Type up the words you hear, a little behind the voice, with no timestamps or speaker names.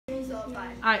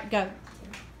qualified. All right, go.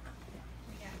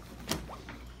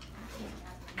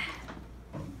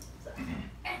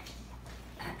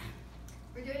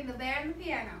 We're doing the bear and the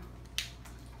piano.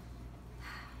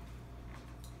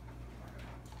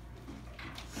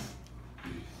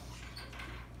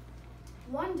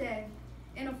 One day,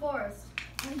 in a forest,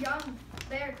 a young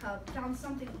bear cub found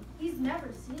something he's never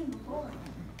seen before.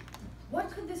 What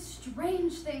could this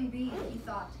strange thing be, he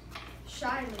thought.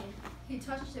 Shyly, he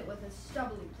touched it with his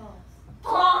stubbly paws.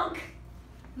 Honk!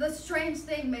 The strange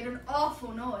thing made an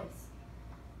awful noise.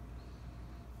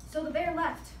 So the bear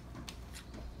left.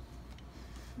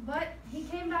 But he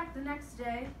came back the next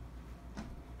day,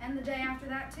 and the day after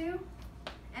that too,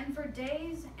 and for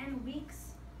days and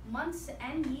weeks, months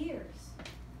and years,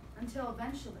 until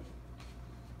eventually.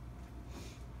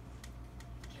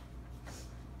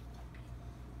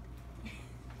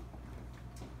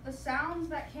 The sounds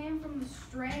that came from the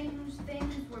strange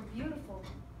things were beautiful,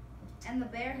 and the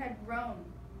bear had grown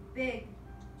big,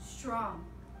 strong,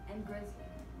 and grizzly.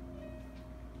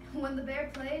 When the bear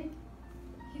played,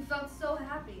 he felt so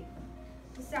happy.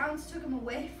 The sounds took him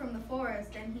away from the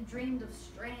forest, and he dreamed of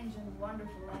strange and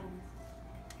wonderful lands.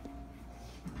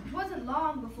 It wasn't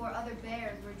long before other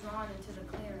bears were drawn into the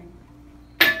clearing.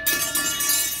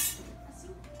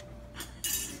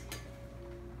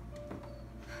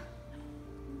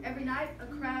 Every night, a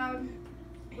crowd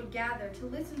would gather to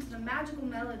listen to the magical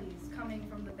melodies coming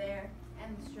from the bear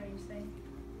and the strange thing.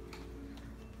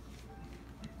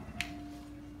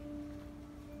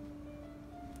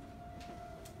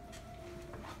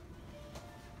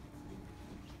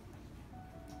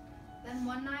 Then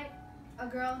one night, a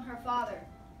girl and her father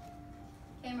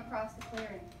came across the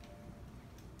clearing.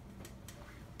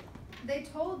 They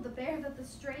told the bear that the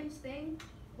strange thing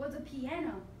was a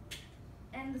piano,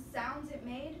 and the sounds it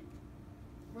made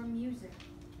were music.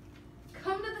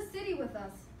 Come to the city with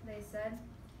us, they said.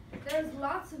 There's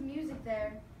lots of music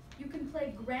there. You can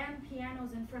play grand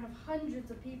pianos in front of hundreds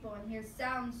of people and hear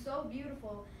sounds so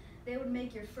beautiful they would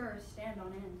make your fur stand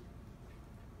on end.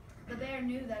 The bear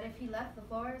knew that if he left the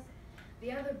forest,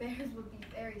 the other bears would be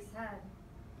very sad.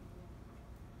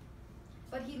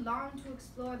 But he longed to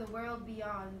explore the world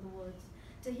beyond the woods,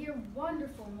 to hear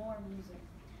wonderful more music,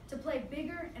 to play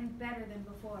bigger and better than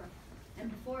before, and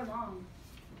before long.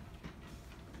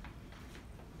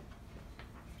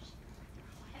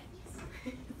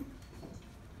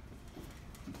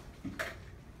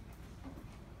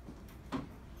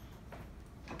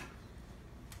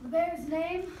 The bear's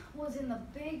name was in the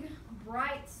big,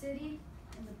 bright city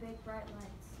and the big, bright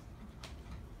lights.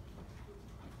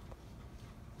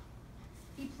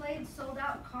 He played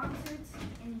sold-out concerts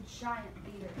in giant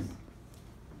theaters.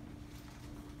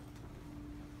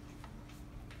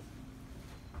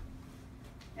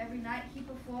 Every night he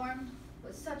performed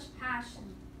with such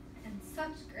passion and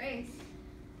such grace,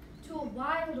 to a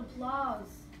wild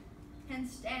applause and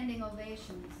standing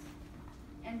ovations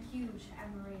and huge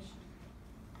admiration.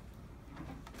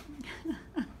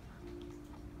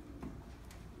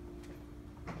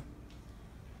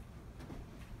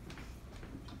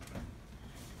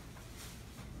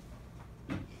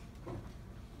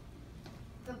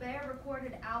 The bear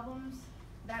recorded albums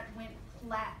that went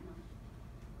platinum.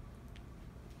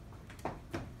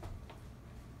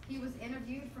 He was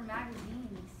interviewed for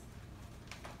magazines.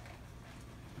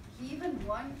 He even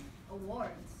won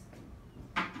awards.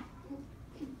 And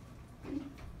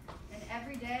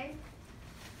every day,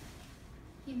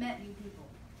 he met new people.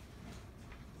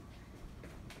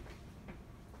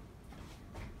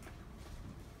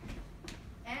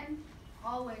 And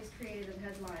always created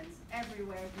headlines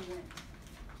everywhere he went.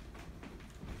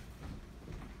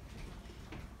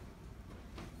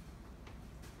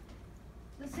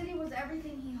 The city was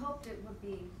everything he hoped it would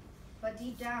be, but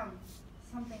deep down,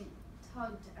 something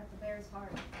tugged at the bear's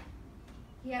heart.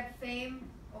 He had fame,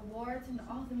 awards, and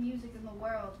all the music in the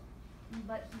world,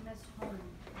 but he missed home.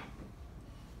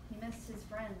 He missed his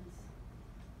friends.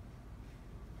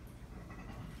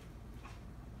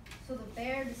 So the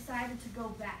bear decided to go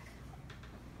back.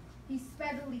 He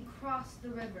speedily crossed the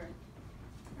river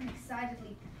and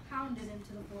excitedly pounded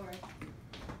into the forest.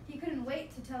 He couldn't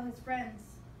wait to tell his friends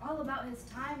all about his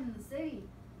time in the city.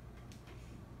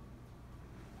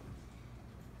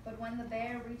 But when the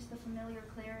bear reached the familiar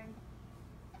clearing,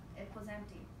 it was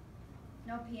empty.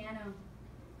 No piano,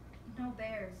 no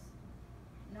bears,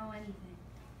 no anything.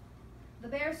 The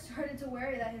bear started to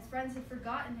worry that his friends had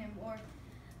forgotten him, or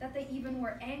that they even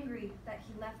were angry that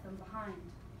he left them behind.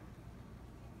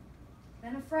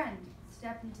 Then a friend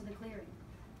stepped into the clearing.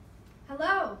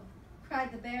 "Hello,"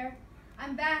 cried the bear.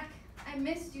 "I'm back. I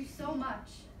missed you so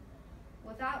much."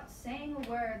 Without saying a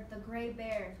word, the gray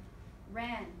bear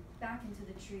ran back into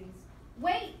the trees.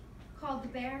 "Wait!" called the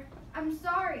bear. "I'm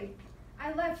sorry.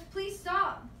 I left. Please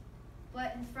stop."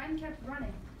 But his friend kept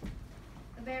running.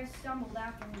 The bear stumbled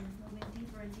after him, moving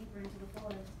deeper and deeper into the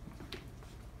forest.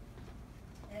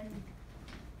 And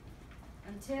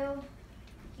until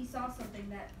he saw something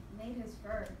that made his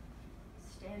fur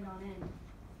stand on end.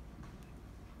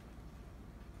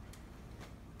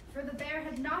 For the bear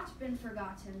had not been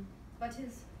forgotten, but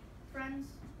his friends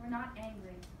were not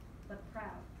angry, but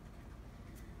proud.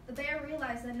 The bear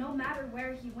realized that no matter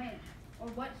where he went or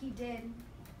what he did,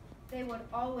 they would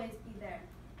always be there,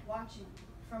 watching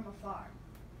from afar.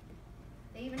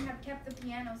 They even had kept the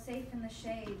piano safe in the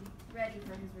shade, ready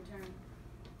for his return.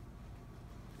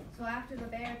 So after the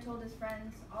bear told his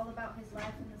friends all about his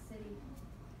life in the city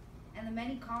and the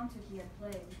many concerts he had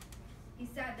played, he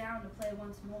sat down to play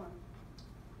once more,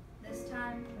 this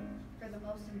time for the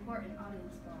most important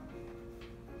audience ball.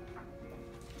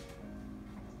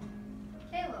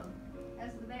 Caleb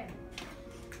as the bear.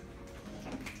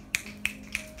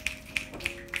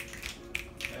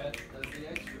 That does the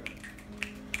extra.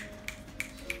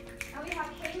 And we have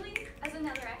Haley as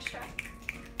another extra.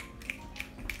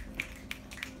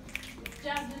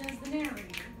 Jasmine is the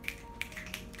narrator.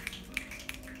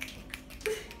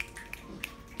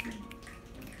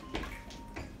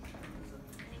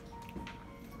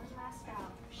 Let's last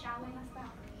out. Shall we last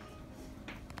out?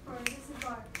 For this is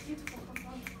our beautiful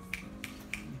performance.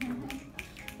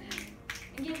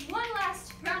 And give one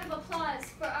last round of applause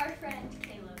for our friend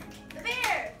Caleb. The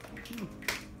bear!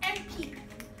 And Pete.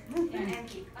 And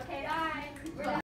Pete. Okay, bye. We're done.